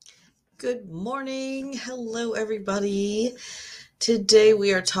Good morning. Hello, everybody. Today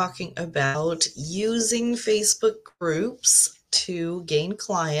we are talking about using Facebook groups to gain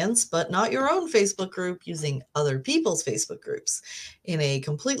clients, but not your own Facebook group, using other people's Facebook groups in a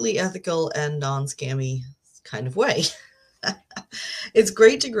completely ethical and non-scammy kind of way. It's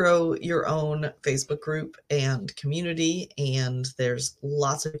great to grow your own Facebook group and community, and there's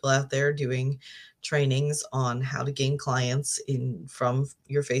lots of people out there doing trainings on how to gain clients from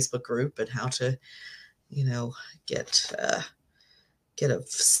your Facebook group and how to, get get a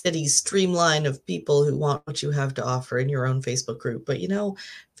steady streamline of people who want what you have to offer in your own Facebook group. But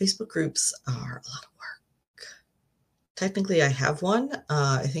Facebook groups are a lot of work. Technically, I have one.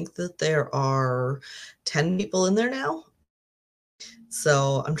 I think that there are 10 people in there now.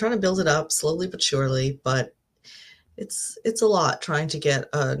 So I'm trying to build it up slowly but surely, but it's a lot trying to get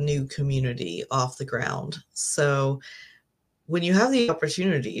a new community off the ground. So when you have the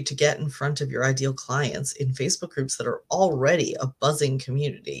opportunity to get in front of your ideal clients in Facebook groups that are already a buzzing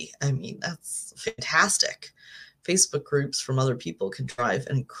community, I mean, that's fantastic. Facebook groups from other people can drive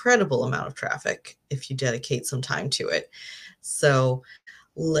an incredible amount of traffic if you dedicate some time to it. So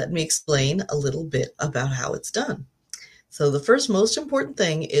let me explain a little bit about how it's done. So the first most important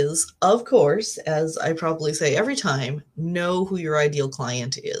thing is, of course, as I probably say every time, know who your ideal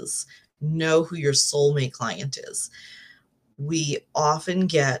client is. Know who your soulmate client is. We often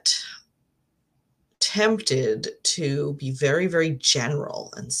get tempted to be very, very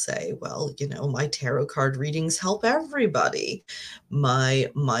general and say, well, my tarot card readings help everybody. My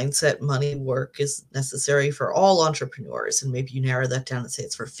mindset money work is necessary for all entrepreneurs. And maybe you narrow that down and say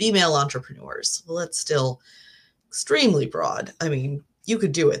it's for female entrepreneurs. Well, that's still extremely broad. I mean, you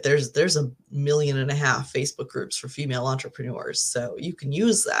could do it. There's 1.5 million Facebook groups for female entrepreneurs, so you can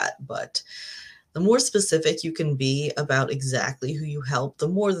use that. But the more specific you can be about exactly who you help, the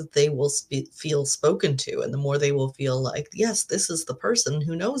more that they will feel spoken to, and the more they will feel like, yes, this is the person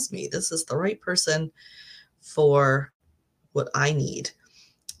who knows me. This is the right person for what I need.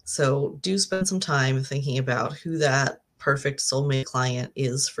 So do spend some time thinking about who that perfect soulmate client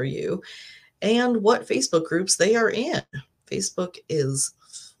is for you and what Facebook groups they are in. Facebook is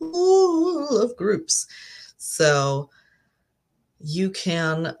full of groups. So you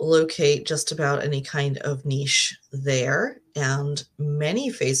can locate just about any kind of niche there. And many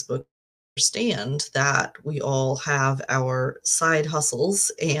Facebook understand that we all have our side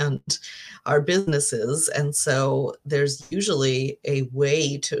hustles and our businesses. And so there's usually a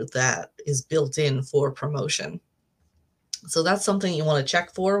way to that is built in for promotion. So that's something you want to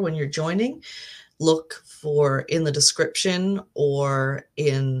check for when you're joining. Look for in the description or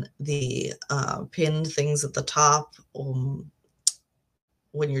in the pinned things at the top.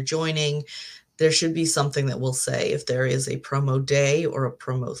 When you're joining, there should be something that will say if there is a promo day or a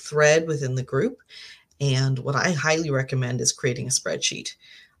promo thread within the group. And what I highly recommend is creating a spreadsheet.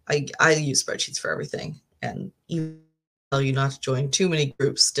 I use spreadsheets for everything. And even tell you not to join too many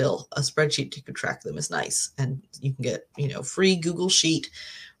groups, still a spreadsheet you can track them is nice. And you can get, free Google Sheet,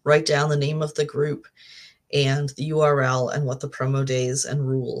 write down the name of the group and the URL and what the promo days and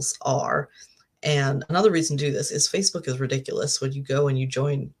rules are. And another reason to do this is Facebook is ridiculous when you go and you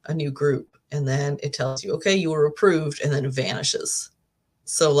join a new group and then it tells you, okay, you were approved, and then it vanishes.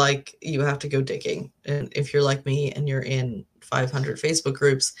 So you have to go digging. And if you're like me and you're in 500 Facebook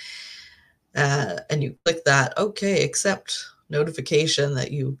groups and you click that, okay, accept notification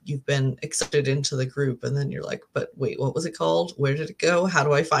that you've been accepted into the group, and then you're like, but wait, what was it called? Where did it go? How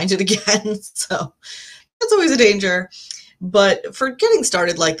do I find it again? So that's always a danger. But for getting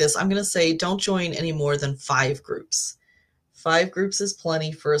started like this, I'm going to say don't join any more than 5 groups. 5 groups is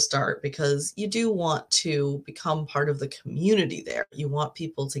plenty for a start, because you do want to become part of the community there. You want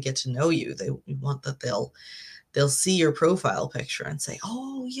people to get to know you. You want that they'll see your profile picture and say,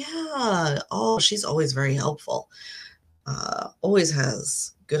 oh yeah, oh, she's always very helpful, always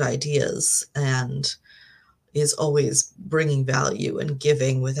has good ideas, and is always bringing value and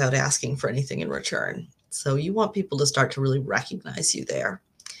giving without asking for anything in return. So you want people to start to really recognize you there.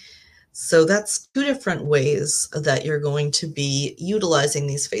 So that's 2 different ways that you're going to be utilizing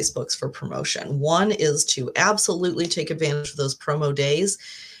these Facebooks for promotion. One is to absolutely take advantage of those promo days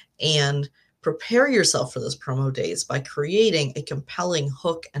and prepare yourself for those promo days by creating a compelling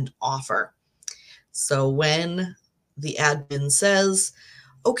hook and offer. So when the admin says,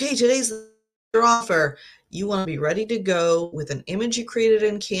 okay, today's your offer, you want to be ready to go with an image you created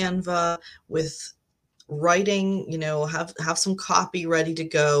in Canva, with writing, have some copy ready to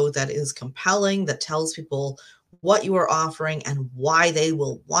go that is compelling, that tells people what you are offering and why they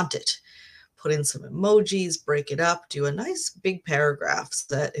will want it. put in some emojis, break it up, do a nice big paragraph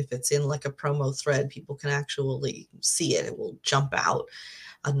so that if it's in like a promo thread, people can actually see it. It will jump out.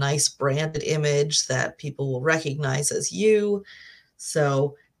 A nice branded image that people will recognize as you.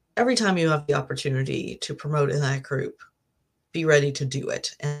 So every time you have the opportunity to promote in that group, be ready to do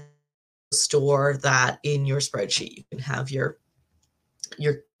it and store that in your spreadsheet. You can have your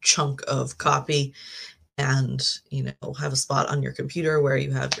chunk of copy and have a spot on your computer where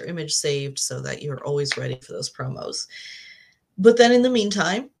you have your image saved so that you're always ready for those promos. But then in the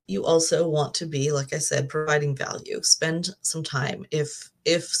meantime, you also want to be, like I said, providing value. Spend some time.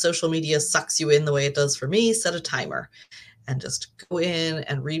 If social media sucks you in the way it does for me, set a timer and just go in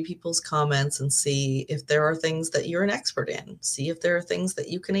and read people's comments and see if there are things that you're an expert in. See if there are things that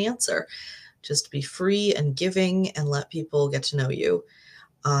you can answer. Just be free and giving and let people get to know you.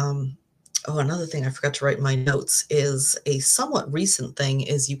 Another thing I forgot to write in my notes is a somewhat recent thing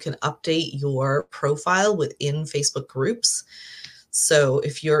is you can update your profile within Facebook groups. So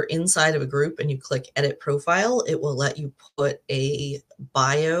if you're inside of a group and you click edit profile, it will let you put a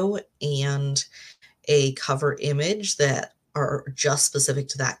bio and a cover image that are just specific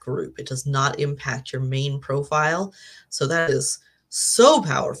to that group. It does not impact your main profile. So that is so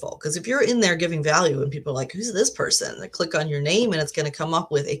powerful, because if you're in there giving value and people are like, who's this person? They click on your name and it's going to come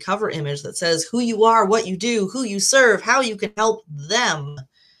up with a cover image that says who you are, what you do, who you serve, how you can help them,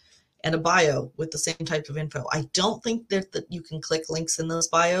 and a bio with the same type of info. I don't think that you can click links in those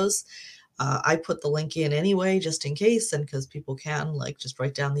bios. I put the link in anyway, just in case, and because people can just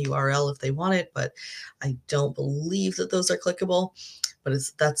write down the URL if they want it, but I don't believe that those are clickable, but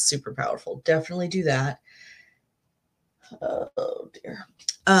that's super powerful. Definitely do that. Oh dear.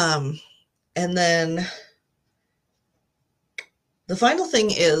 And then the final thing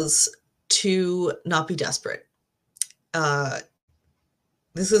is to not be desperate.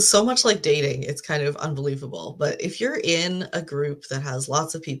 This is so much like dating. It's kind of unbelievable. But if you're in a group that has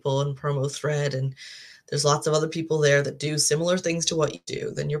lots of people in promo thread and there's lots of other people there that do similar things to what you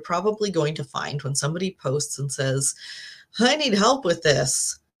do, then you're probably going to find when somebody posts and says, I need help with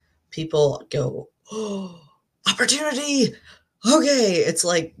this, people go, oh, opportunity. Okay. It's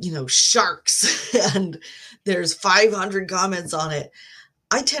like, sharks and there's 500 comments on it.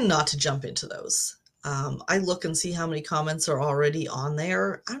 I tend not to jump into those. I look and see how many comments are already on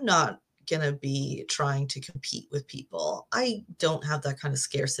there. I'm not going to be trying to compete with people. I don't have that kind of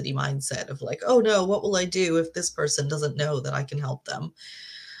scarcity mindset of like, oh no, what will I do if this person doesn't know that I can help them?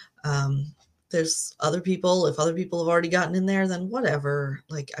 There's other people. If other people have already gotten in there, then whatever.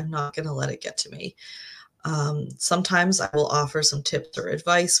 I'm not going to let it get to me. Sometimes I will offer some tips or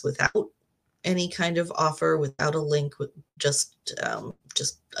advice without any kind of offer, without a link, with just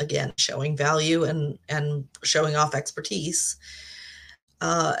again, showing value and showing off expertise.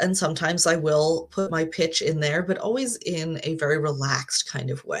 And sometimes I will put my pitch in there, but always in a very relaxed kind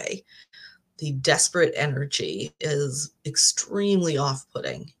of way. The desperate energy is extremely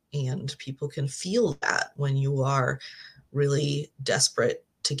off-putting, and people can feel that when you are really desperate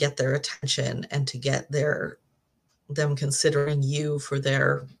to get their attention and to get them considering you for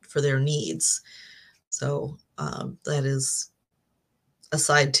their needs. So that is a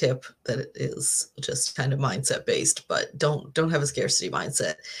side tip that is just kind of mindset based, but don't have a scarcity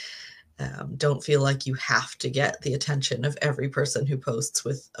mindset. Don't feel like you have to get the attention of every person who posts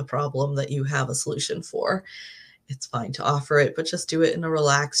with a problem that you have a solution for. It's fine to offer it, but just do it in a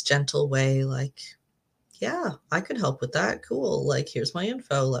relaxed, gentle way. Yeah, I could help with that. Cool. Here's my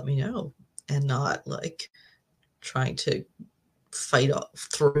info. Let me know. And not trying to fight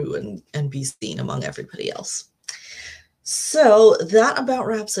through and be seen among everybody else. So that about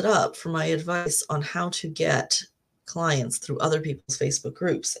wraps it up for my advice on how to get clients through other people's Facebook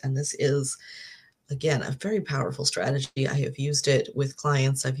groups. And this is, again, a very powerful strategy. I have used it with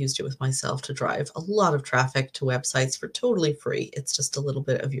clients. I've used it with myself to drive a lot of traffic to websites for totally free. It's just a little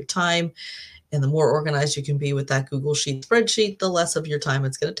bit of your time. And the more organized you can be with that Google Sheet spreadsheet, the less of your time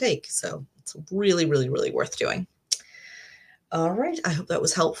it's going to take. So it's really, really, really worth doing. All right. I hope that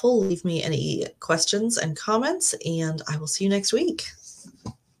was helpful. Leave me any questions and comments, and I will see you next week.